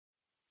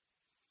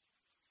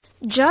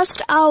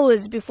Just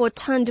hours before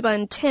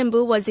Thandwa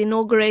Mthembu was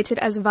inaugurated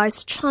as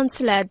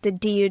Vice-Chancellor at the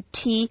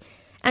DUT,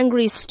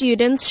 angry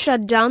students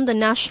shut down the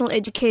National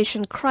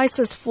Education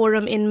Crisis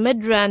Forum in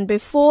Midrand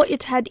before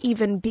it had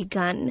even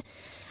begun.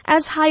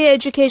 As Higher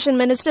Education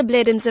Minister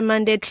Blade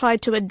Nzimande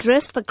tried to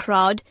address the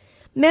crowd,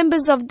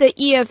 members of the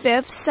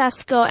EFF,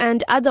 SASCO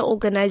and other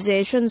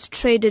organizations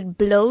traded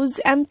blows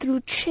and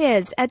threw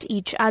chairs at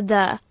each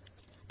other.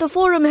 The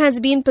forum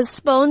has been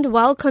postponed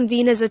while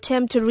conveners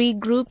attempt to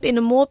regroup in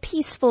a more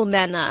peaceful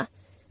manner.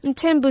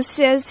 Mthembu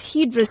says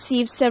he'd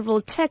received several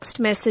text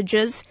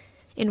messages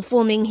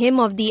informing him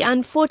of the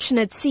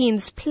unfortunate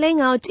scenes playing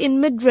out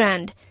in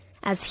Midrand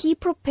as he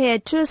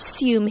prepared to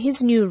assume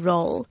his new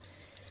role.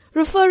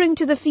 Referring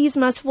to the Fees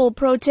Must Fall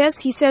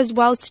protest, he says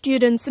while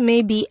students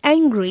may be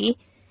angry,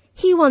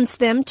 he wants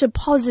them to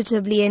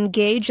positively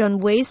engage on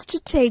ways to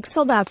take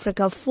South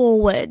Africa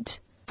forward.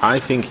 I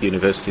think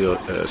university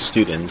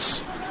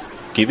students,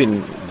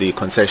 given the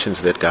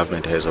concessions that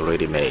government has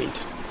already made,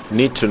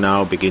 need to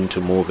now begin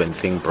to move and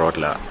think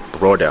broader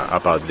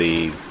about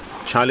the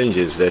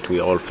challenges that we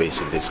all face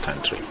in this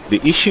country.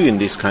 The issue in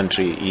this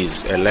country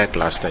is a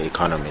lackluster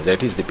economy.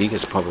 That is the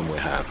biggest problem we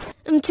have.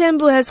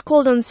 Mthembu has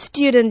called on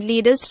student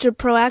leaders to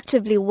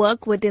proactively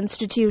work with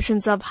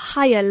institutions of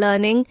higher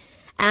learning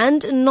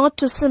and not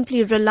to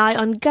simply rely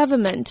on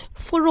government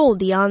for all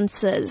the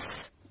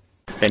answers.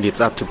 And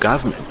it's up to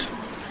government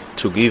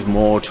to give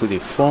more to the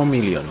 4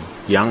 million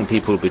young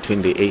people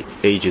between the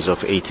ages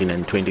of 18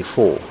 and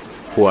 24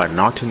 who are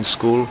not in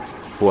school,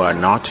 who are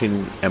not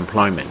in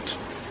employment.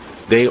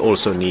 They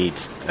also need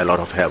a lot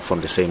of help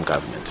from the same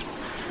government.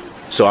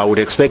 So I would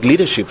expect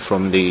leadership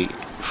from the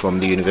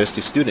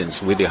university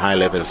students with the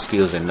high-level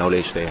skills and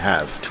knowledge they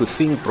have to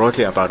think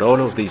broadly about all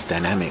of these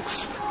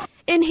dynamics.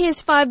 In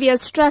his 5-year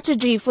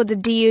strategy for the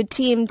DUT,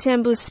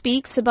 Mthembu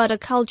speaks about a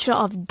culture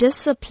of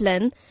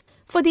discipline.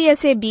 For the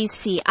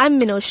SABC, I'm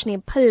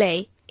Minoshni,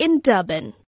 Pillay in Durban.